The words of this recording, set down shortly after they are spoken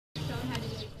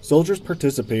Soldiers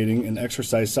participating in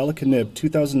Exercise Salaknib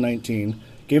 2019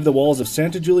 gave the walls of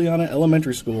Santa Juliana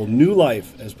Elementary School new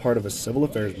life as part of a civil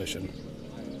affairs mission.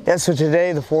 Yeah, so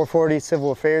today the 440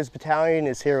 Civil Affairs Battalion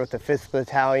is here with the 5th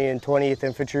Battalion, 20th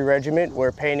Infantry Regiment.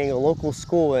 We're painting a local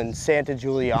school in Santa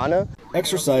Juliana.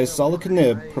 Exercise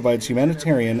Salaknib provides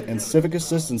humanitarian and civic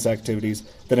assistance activities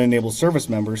that enable service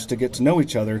members to get to know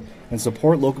each other and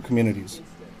support local communities.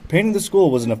 Painting the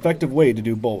school was an effective way to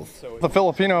do both. The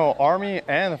Filipino Army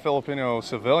and the Filipino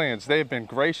civilians, they've been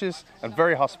gracious and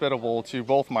very hospitable to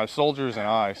both my soldiers and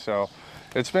I, so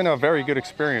it's been a very good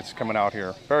experience coming out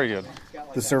here. Very good.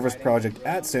 The service project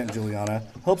at Santa Juliana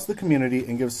helps the community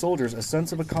and gives soldiers a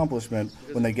sense of accomplishment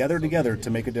when they gather together to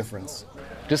make a difference.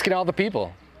 Just getting out with the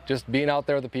people. Just being out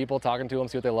there with the people, talking to them,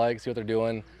 see what they like, see what they're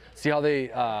doing, see how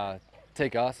they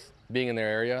take us, being in their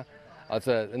area.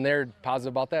 And they're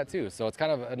positive about that too. So it's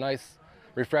kind of a nice,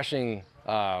 refreshing,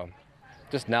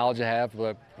 just knowledge to have,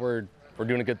 but we're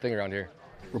doing a good thing around here.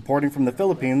 Reporting from the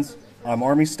Philippines, I'm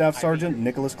Army Staff Sergeant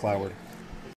Nicolas Cloward.